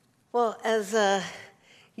Well, as a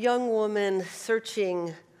young woman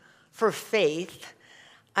searching for faith,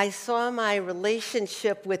 I saw my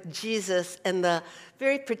relationship with Jesus and the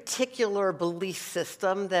very particular belief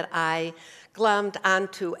system that I glommed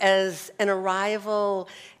onto as an arrival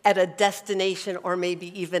at a destination or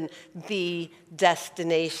maybe even the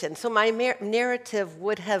destination. So my narrative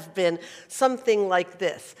would have been something like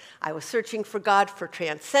this. I was searching for God for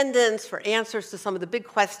transcendence, for answers to some of the big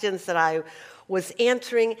questions that I was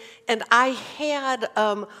answering, and I had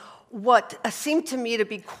what seemed to me to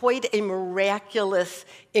be quite a miraculous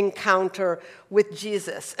encounter with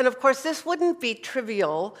Jesus. And of course, this wouldn't be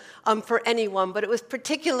trivial for anyone, but it was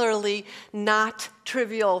particularly not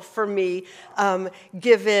trivial for me,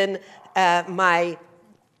 given my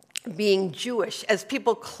being Jewish. As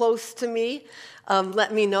people close to me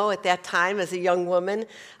let me know at that time as a young woman,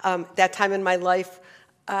 that time in my life,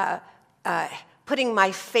 putting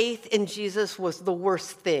my faith in Jesus was the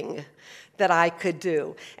worst thing that I could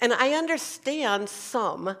do. And I understand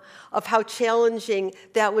some of how challenging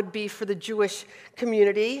that would be for the Jewish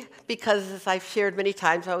community because, as I've shared many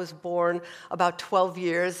times, I was born about 12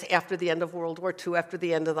 years after the end of World War II, after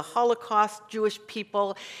the end of the Holocaust. Jewish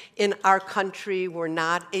people in our country were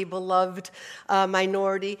not a beloved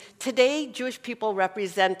minority. Today, Jewish people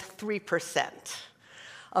represent 3%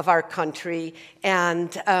 of our country, and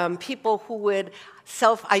people who would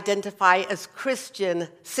self-identify as Christian,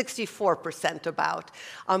 64% about.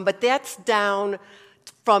 But that's down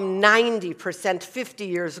from 90% 50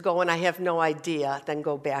 years ago, and I have no idea. Then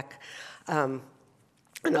go back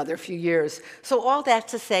another few years. So all that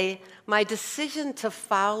to say, my decision to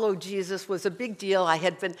follow Jesus was a big deal. I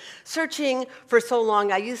had been searching for so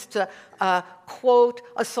long. I used to quote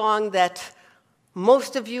a song that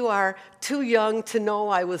most of you are too young to know.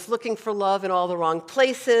 I was looking for love in all the wrong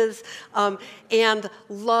places, and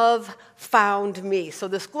love found me. So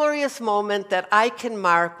this glorious moment that I can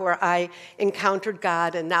mark where I encountered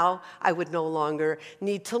God, and now I would no longer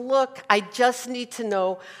need to look. I just need to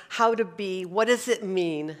know how to be. What does it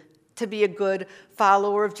mean to be a good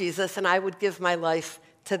follower of Jesus? And I would give my life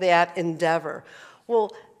to that endeavor.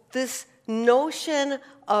 Well, this notion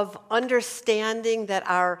of understanding that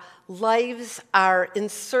our lives are in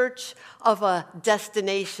search of a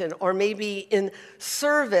destination or maybe in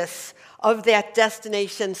service of that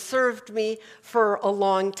destination served me for a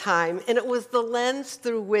long time. And it was the lens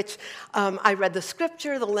through which I read the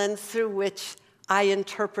scripture, the lens through which I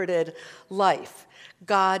interpreted life.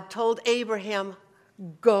 God told Abraham,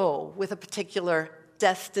 go with a particular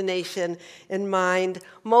destination in mind.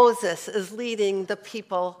 Moses is leading the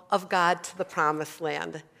people of God to the promised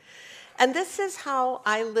land. And this is how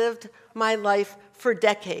I lived my life for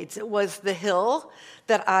decades. It was the hill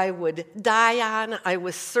that I would die on. I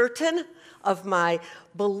was certain of my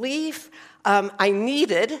belief. I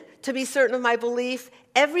needed to be certain of my belief.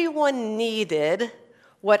 Everyone needed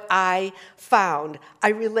what I found. I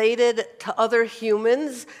related to other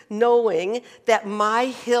humans knowing that my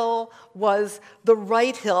hill was the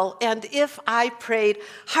right hill, and if I prayed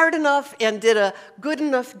hard enough and did a good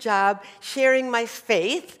enough job sharing my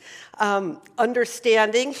faith, sharing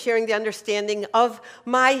the understanding of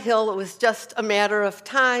my hill, it was just a matter of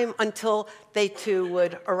time until they too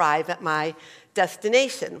would arrive at my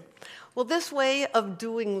destination. Well, this way of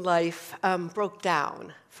doing life broke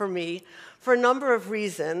down for me for a number of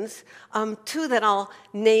reasons, two that I'll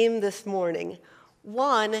name this morning.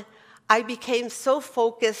 One, I became so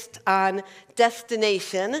focused on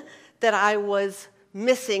destination that I was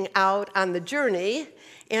missing out on the journey.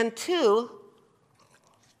 And two,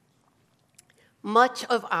 much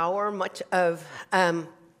of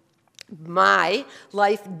my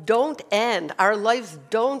life don't end. Our lives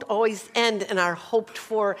don't always end in our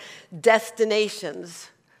hoped-for destinations.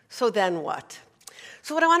 So then what?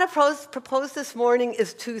 So what I want to propose this morning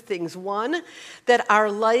is two things. One, that our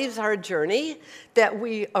lives are a journey, that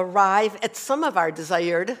we arrive at some of our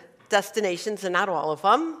desired destinations and not all of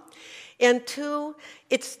them. And two,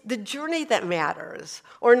 it's the journey that matters.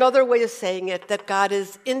 Or another way of saying it, that God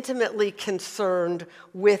is intimately concerned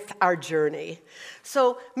with our journey.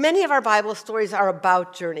 So many of our Bible stories are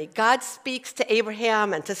about journey. God speaks to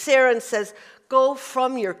Abraham and to Sarah and says, go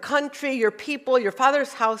from your country, your people, your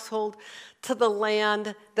father's household, to the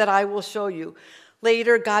land that I will show you.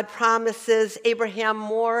 Later, God promises Abraham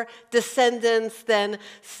more descendants than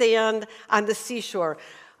sand on the seashore.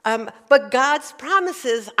 But God's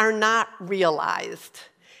promises are not realized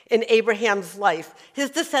in Abraham's life. His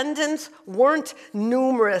descendants weren't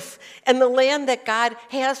numerous, and the land that God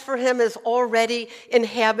has for him is already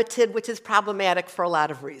inhabited, which is problematic for a lot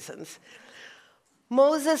of reasons.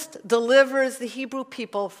 Moses delivers the Hebrew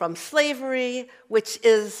people from slavery, which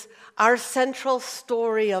is our central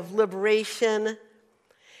story of liberation.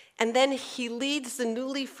 And then he leads the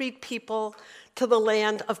newly freed people to the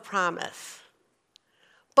land of promise.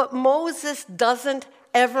 But Moses doesn't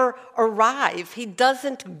ever arrive. He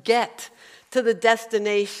doesn't get to the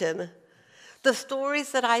destination. The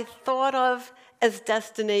stories that I thought of as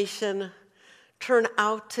destination turn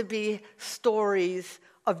out to be stories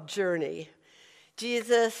of journey.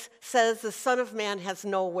 Jesus says the Son of Man has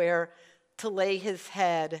nowhere to lay his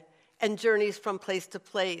head and journeys from place to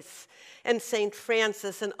place. And St.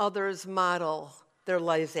 Francis and others model their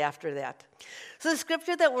lives after that. So the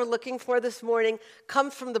scripture that we're looking for this morning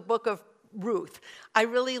comes from the book of Ruth. I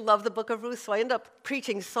really love the book of Ruth, so I end up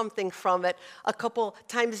preaching something from it a couple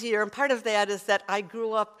times a year. And part of that is that I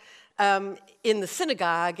grew up in the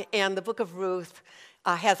synagogue, and the book of Ruth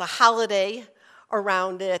has a holiday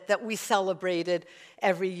around it that we celebrated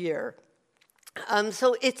every year.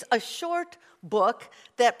 So it's a short book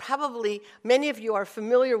that probably many of you are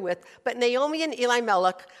familiar with, but Naomi and Eli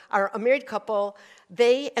Melech are a married couple.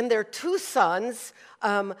 They and their two sons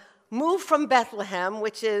moved from Bethlehem,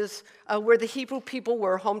 which is where the Hebrew people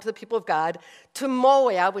were, home to the people of God, to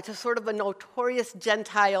Moab, which is sort of a notorious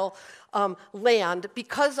Gentile land,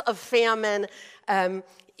 because of famine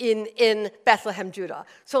in Bethlehem, Judah.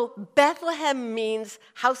 So Bethlehem means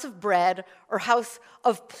house of bread or house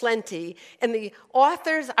of plenty. And the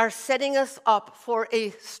authors are setting us up for a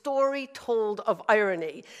story told of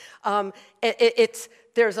irony.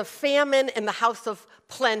 There's a famine in the house of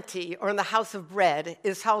plenty, or in the house of bread,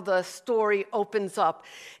 is how the story opens up.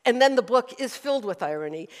 And then the book is filled with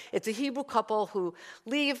irony. It's a Hebrew couple who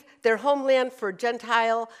leave their homeland for a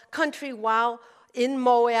Gentile country while in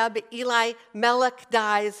Moab. Eli Melech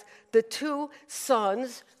dies. The two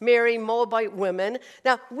sons marry Moabite women.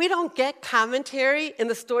 Now, we don't get commentary in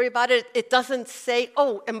the story about it. It doesn't say,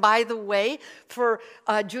 oh, and by the way, for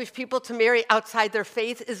Jewish people to marry outside their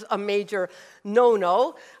faith is a major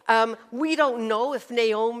no-no. We don't know if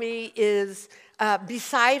Naomi is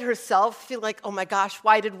beside herself, feel like, oh my gosh,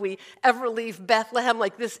 why did we ever leave Bethlehem?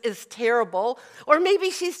 Like, this is terrible. Or maybe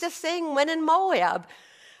she's just saying, when in Moab.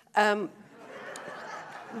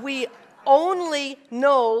 We only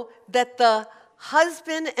know that the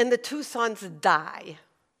husband and the two sons die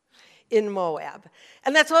in Moab.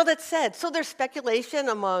 And that's all that's said. So there's speculation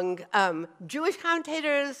among Jewish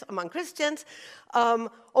commentators, among Christians,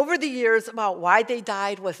 over the years about why they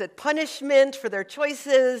died. Was it punishment for their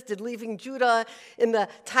choices? Did leaving Judah in the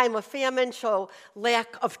time of famine show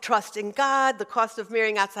lack of trust in God, the cost of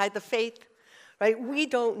marrying outside the faith? Right? We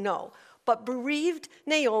don't know. But bereaved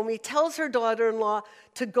Naomi tells her daughter-in-law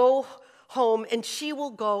to go home, and she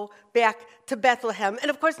will go back to Bethlehem.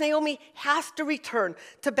 And of course, Naomi has to return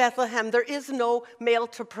to Bethlehem. There is no male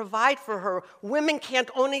to provide for her. Women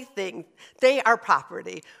can't own anything. They are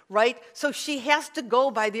property, right? So she has to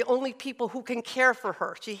go by the only people who can care for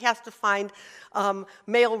her. She has to find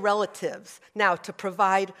male relatives now to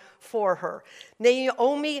provide for her.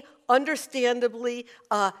 Naomi understandably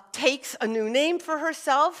takes a new name for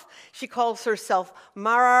herself. She calls herself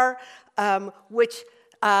Marar, which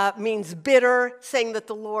means bitter, saying that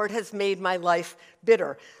the Lord has made my life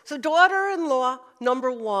bitter. So daughter-in-law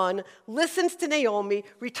number one listens to Naomi,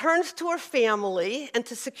 returns to her family and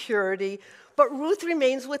to security, but Ruth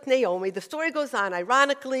remains with Naomi. The story goes on.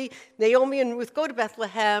 Ironically, Naomi and Ruth go to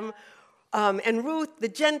Bethlehem, and Ruth, the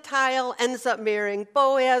Gentile, ends up marrying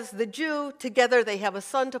Boaz, the Jew. Together they have a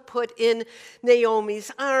son to put in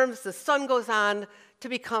Naomi's arms. The son goes on to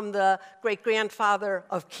become the great-grandfather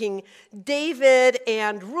of King David,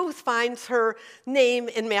 and Ruth finds her name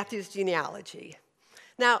in Matthew's genealogy.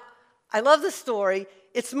 Now, I love the story.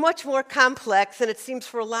 It's much more complex, and it seems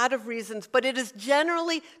for a lot of reasons, but it is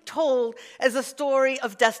generally told as a story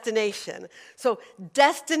of destination. So,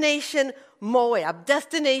 destination Moab,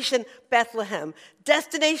 destination Bethlehem,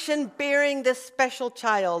 destination bearing this special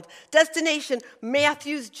child, destination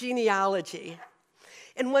Matthew's genealogy.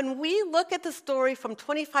 And when we look at the story from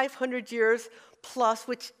 2,500 years plus,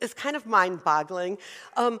 which is kind of mind-boggling,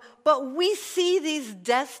 but we see these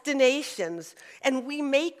destinations, and we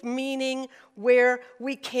make meaning where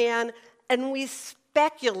we can, and we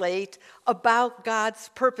speculate about God's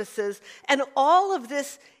purposes. And all of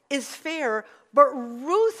this is fair, but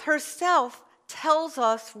Ruth herself tells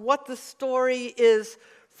us what the story is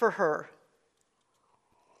for her.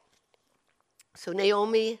 So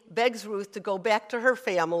Naomi begs Ruth to go back to her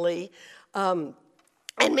family,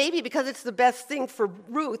 And maybe because it's the best thing for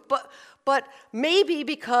Ruth, but maybe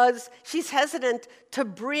because she's hesitant to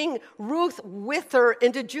bring Ruth with her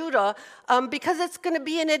into Judah, because it's going to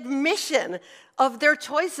be an admission of their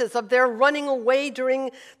choices, of their running away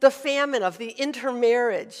during the famine, of the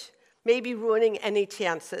intermarriage, maybe ruining any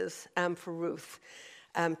chances for Ruth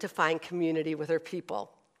to find community with her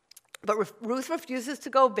people. But Ruth refuses to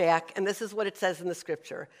go back, and this is what it says in the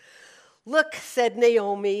scripture. "Look," said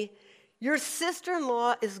Naomi, "your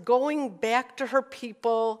sister-in-law is going back to her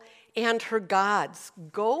people and her gods.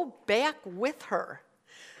 Go back with her."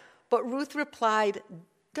 But Ruth replied,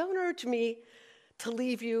 "Don't urge me to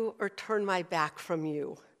leave you or turn my back from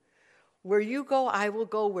you. Where you go, I will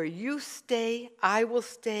go. Where you stay, I will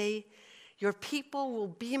stay. Your people will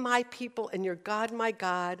be my people and your God my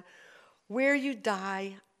God. Where you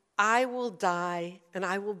die, I will die and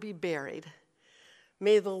I will be buried.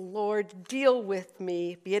 May the Lord deal with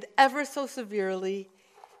me, be it ever so severely,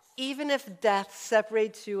 even if death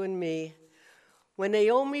separates you and me." When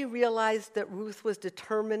Naomi realized that Ruth was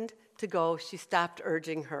determined to go, she stopped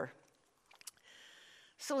urging her.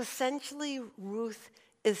 So essentially, Ruth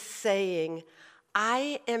is saying,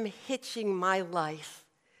 I am hitching my life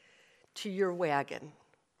to your wagon,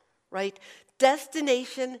 right?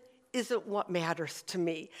 Destination isn't what matters to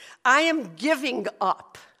me. I am giving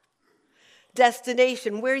up.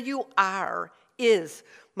 Destination, where you are, is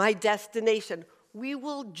my destination. We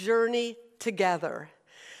will journey together.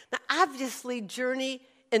 Now, obviously, journey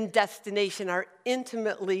and destination are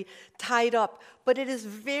intimately tied up, but it is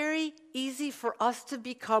very easy for us to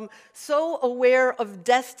become so aware of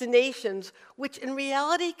destinations, which in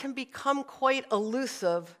reality can become quite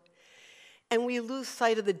elusive, and we lose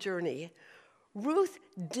sight of the journey. Ruth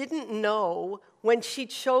didn't know when she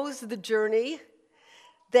chose the journey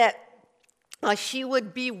that she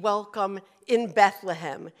would be welcome in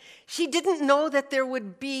Bethlehem. She didn't know that there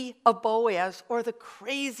would be a Boaz or the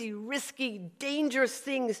crazy, risky, dangerous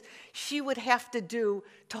things she would have to do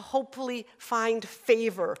to hopefully find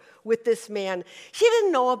favor with this man. She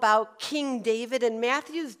didn't know about King David, and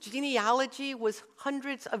Matthew's genealogy was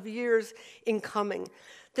hundreds of years in coming.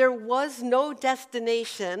 There was no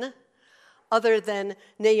destination other than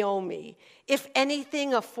Naomi. If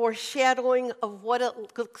anything, a foreshadowing of what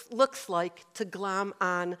it looks like to glom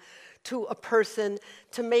on to a person,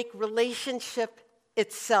 to make relationship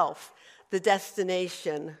itself the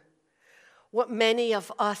destination. What many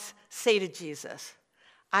of us say to Jesus,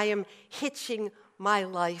 I am hitching my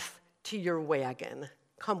life to your wagon,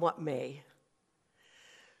 come what may.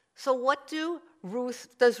 So what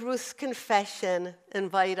does Ruth's confession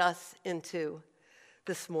invite us into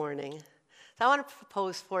this morning? I want to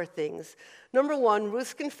propose 4 things. Number 1,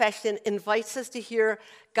 Ruth's confession invites us to hear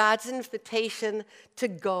God's invitation to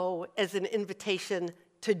go as an invitation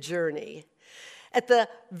to journey. At the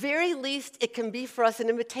very least, it can be for us an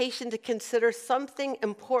invitation to consider something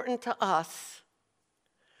important to us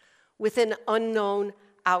with an unknown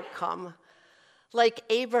outcome. Like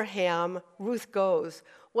Abraham, Ruth goes.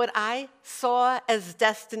 What I saw as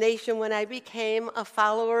destination when I became a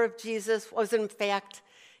follower of Jesus was, in fact,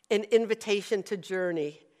 an invitation to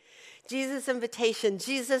journey. Jesus' invitation,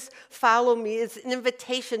 Jesus follow me, is an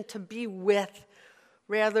invitation to be with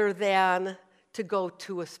rather than to go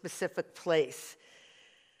to a specific place,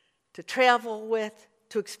 to travel with,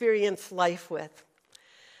 to experience life with.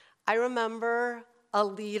 I remember a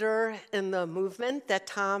leader in the movement that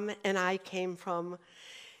Tom and I came from.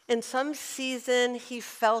 In some season, he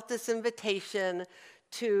felt this invitation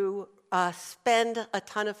to spend a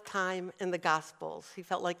ton of time in the Gospels. He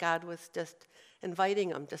felt like God was just inviting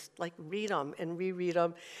him, just like read them and reread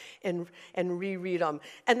them and reread them.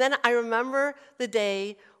 And then I remember the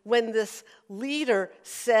day when this leader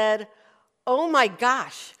said, oh my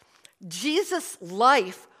gosh, Jesus'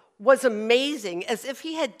 life was amazing, as if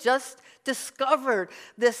he had just discovered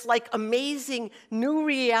this like amazing new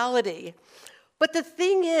reality. But the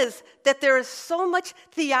thing is that there is so much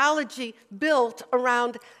theology built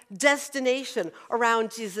around destination, around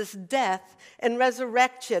Jesus' death and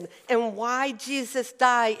resurrection, and why Jesus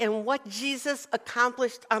died and what Jesus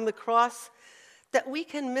accomplished on the cross, that we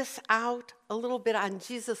can miss out a little bit on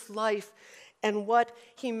Jesus' life and what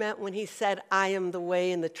he meant when he said, I am the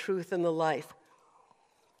way and the truth and the life.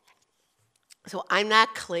 So I'm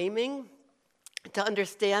not claiming to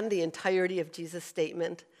understand the entirety of Jesus'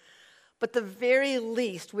 statement, but the very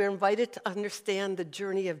least, we're invited to understand the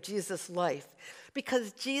journey of Jesus' life,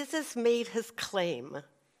 because Jesus made his claim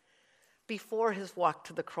before his walk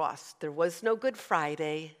to the cross. There was no Good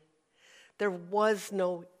Friday. There was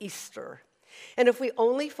no Easter. And if we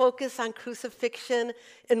only focus on crucifixion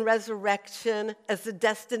and resurrection as the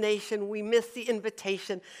destination, we miss the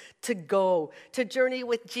invitation to go, to journey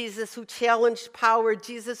with Jesus who challenged power,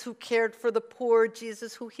 Jesus who cared for the poor,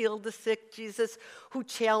 Jesus who healed the sick, Jesus who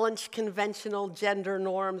challenged conventional gender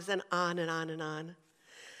norms, and on and on and on.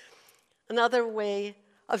 Another way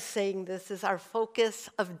of saying this is our focus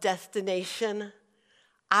of destination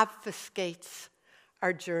obfuscates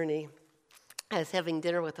our journey. I was having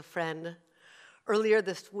dinner with a friend earlier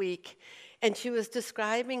this week, and she was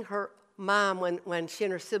describing her mom when she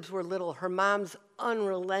and her sibs were little, her mom's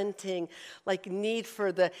unrelenting need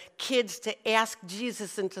for the kids to ask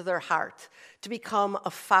Jesus into their heart, to become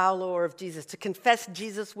a follower of Jesus, to confess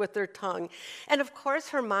Jesus with their tongue. And of course,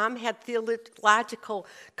 her mom had theological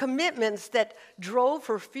commitments that drove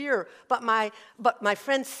her fear. But my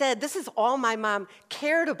friend said, this is all my mom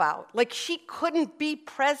cared about. She couldn't be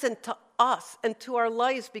present to us and to our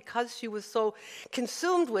lives because she was so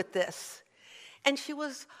consumed with this. And she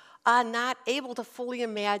was not able to fully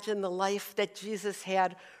imagine the life that Jesus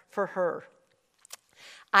had for her.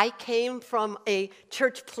 I came from a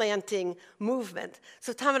church planting movement.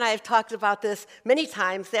 So Tom and I have talked about this many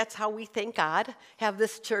times. That's how we, thank God, have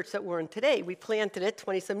this church that we're in today. We planted it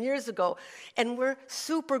 20-some years ago, and we're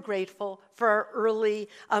super grateful for our early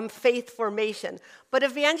faith formation. But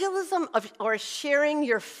evangelism or sharing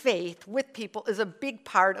your faith with people is a big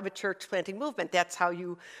part of a church planting movement. That's how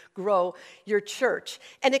you grow your church.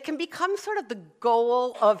 And it can become sort of the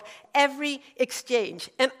goal of every exchange.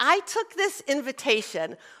 And I took this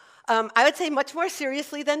invitation, I would say much more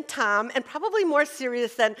seriously than Tom, and probably more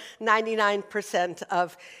serious than 99%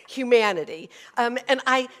 of humanity. And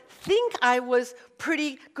I think I was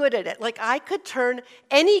pretty good at it. I could turn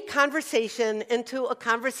any conversation into a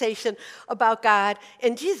conversation about God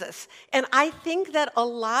and Jesus. And I think that a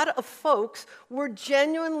lot of folks were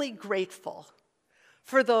genuinely grateful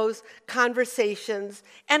for those conversations.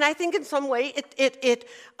 And I think in some way it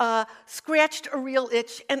scratched a real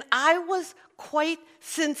itch, and I was quite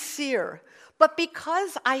sincere. But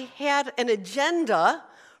because I had an agenda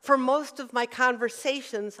for most of my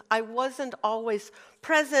conversations, I wasn't always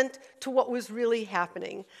present to what was really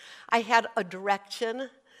happening. I had a direction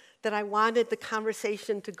that I wanted the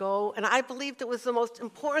conversation to go, and I believed it was the most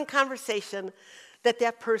important conversation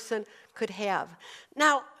that person could have.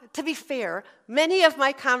 Now, to be fair, many of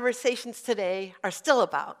my conversations today are still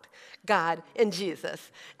about God and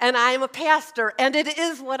Jesus. And I'm a pastor, and it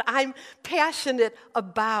is what I'm passionate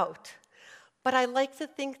about. But I like to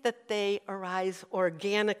think that they arise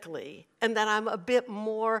organically, and that I'm a bit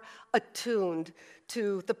more attuned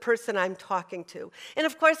to the person I'm talking to. And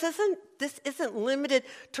of course, this isn't limited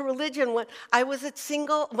to religion. When I was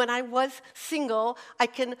single, I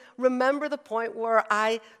can remember the point where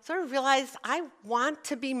I sort of realized I want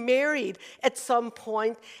to be married at some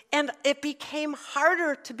point, and it became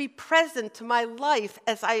harder to be present to my life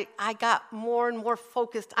as I got more and more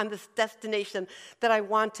focused on this destination that I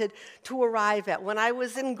wanted to arrive at. When I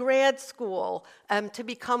was in grad school to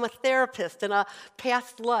become a therapist in a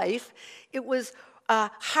past life, it was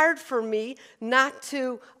hard for me not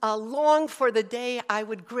to long for the day I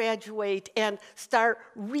would graduate and start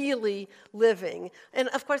really living. And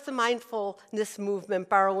of course, the mindfulness movement,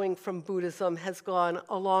 borrowing from Buddhism, has gone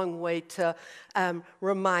a long way to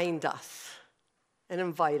remind us and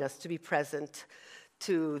invite us to be present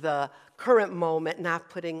to the current moment, not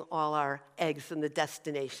putting all our eggs in the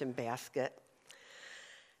destination basket.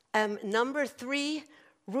 Number 3,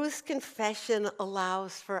 Ruth's confession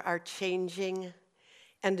allows for our changing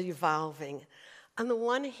and evolving. On the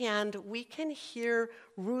one hand, we can hear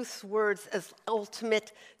Ruth's words as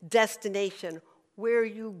ultimate destination. Where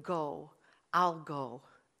you go, I'll go.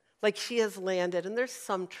 She has landed, and there's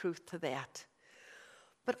some truth to that.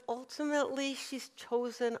 But ultimately, she's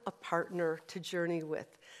chosen a partner to journey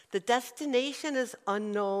with. The destination is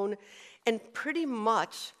unknown, and pretty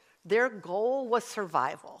much their goal was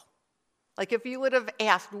survival. If you would have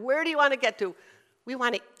asked, where do you want to get to? We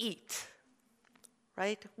want to eat.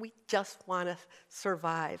 Right? We just want to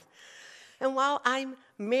survive. And while I'm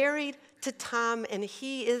married to Tom and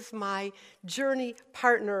he is my journey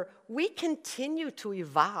partner, we continue to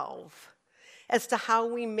evolve as to how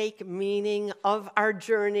we make meaning of our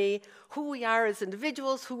journey, who we are as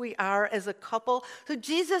individuals, who we are as a couple. So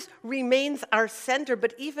Jesus remains our center,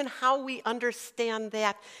 but even how we understand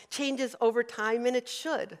that changes over time, and it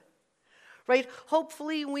should. Right?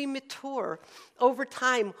 Hopefully we mature over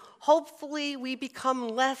time. Hopefully we become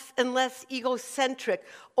less and less egocentric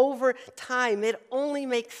over time. It only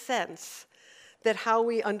makes sense that how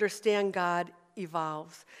we understand God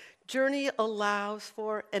evolves. Journey allows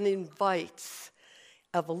for and invites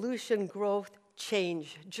evolution, growth,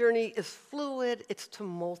 change. Journey is fluid, it's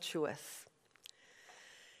tumultuous.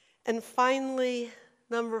 And finally,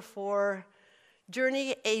 number 4,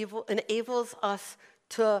 journey enables us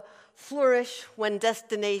to flourish when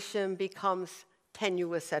destination becomes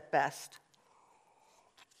tenuous at best.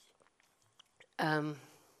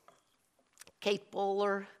 Kate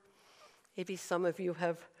Bowler, maybe some of you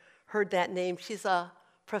have heard that name. She's a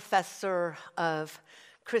professor of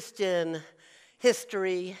Christian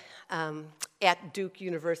history at Duke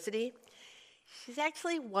University. She's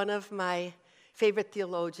actually one of my favorite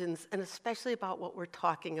theologians, and especially about what we're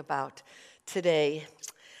talking about today.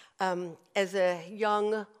 As a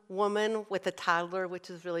young woman with a toddler, which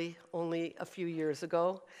is really only a few years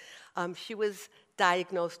ago, she was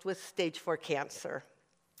diagnosed with stage 4 cancer.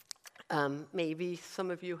 Maybe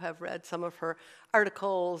some of you have read some of her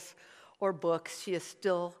articles or books. She is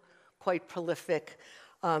still quite prolific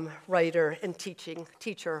writer and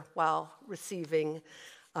teacher while receiving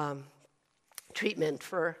treatment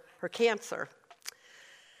for her cancer.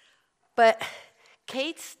 But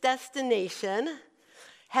Kate's destination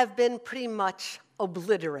have been pretty much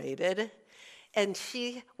obliterated, and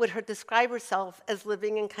she would describe herself as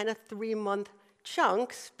living in kind of 3-month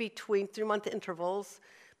chunks between 3-month intervals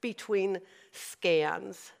between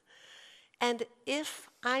scans. And if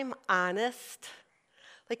I'm honest,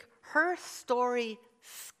 like, her story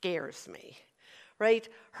scares me, right?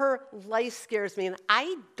 Her life scares me, and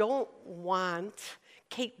I don't want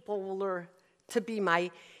Kate Bowler to be my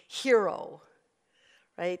hero,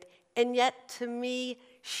 right? And yet, to me,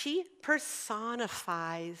 she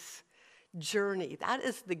personifies journey. That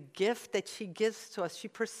is the gift that she gives to us. She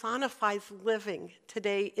personifies living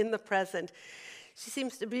today in the present. She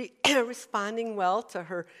seems to be responding well to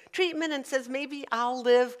her treatment and says, maybe I'll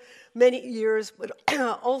live many years, but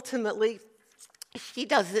ultimately, she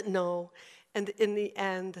doesn't know. And in the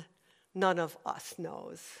end, none of us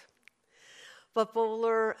knows. But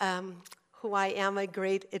Bowler, who I am a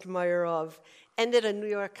great admirer of, ended a New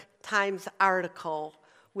York Times article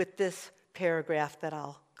with this paragraph that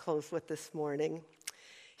I'll close with this morning.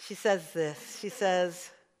 She says this, she says,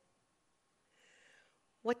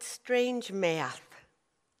 "What strange math.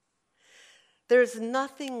 There's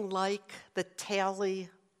nothing like the tally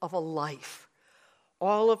of a life.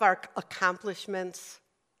 All of our accomplishments,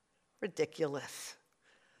 ridiculous.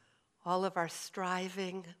 All of our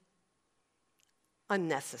striving,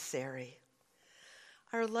 unnecessary.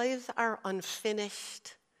 Our lives are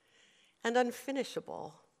unfinished and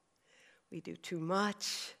unfinishable. We do too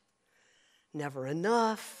much, never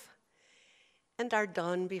enough, and are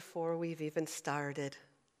done before we've even started.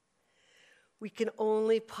 We can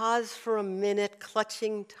only pause for a minute,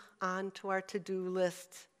 clutching onto our to-do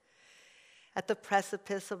list at the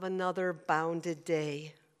precipice of another bounded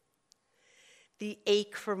day. The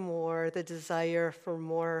ache for more, the desire for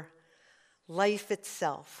more, life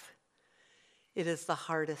itself, it is the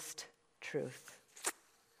hardest truth."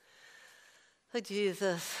 Oh,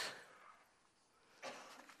 Jesus,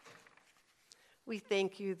 we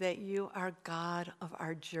thank you that you are God of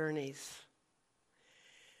our journeys,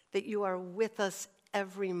 that you are with us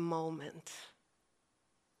every moment,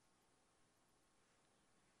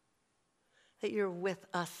 that you're with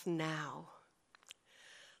us now.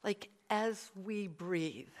 Like, as we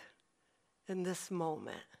breathe in this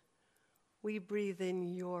moment, we breathe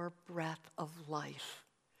in your breath of life,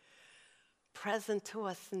 present to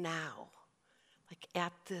us now, like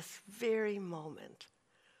at this very moment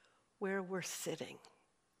where we're sitting.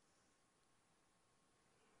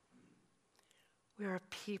 We are a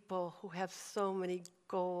people who have so many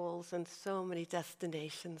goals and so many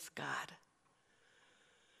destinations, God.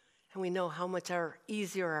 And we know how much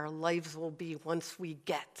easier our lives will be once we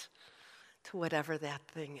get to whatever that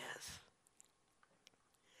thing is.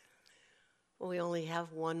 Well, we only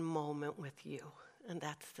have one moment with you, and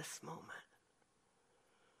that's this moment.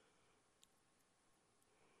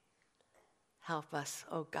 Help us,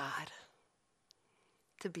 oh God,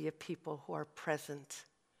 to be a people who are present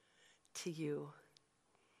to you,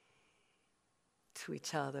 to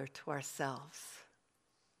each other, to ourselves,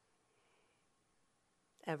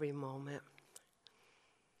 every moment.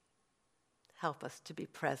 Help us to be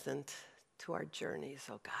present to our journeys,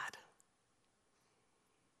 oh God.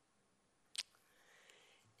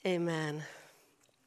 Amen.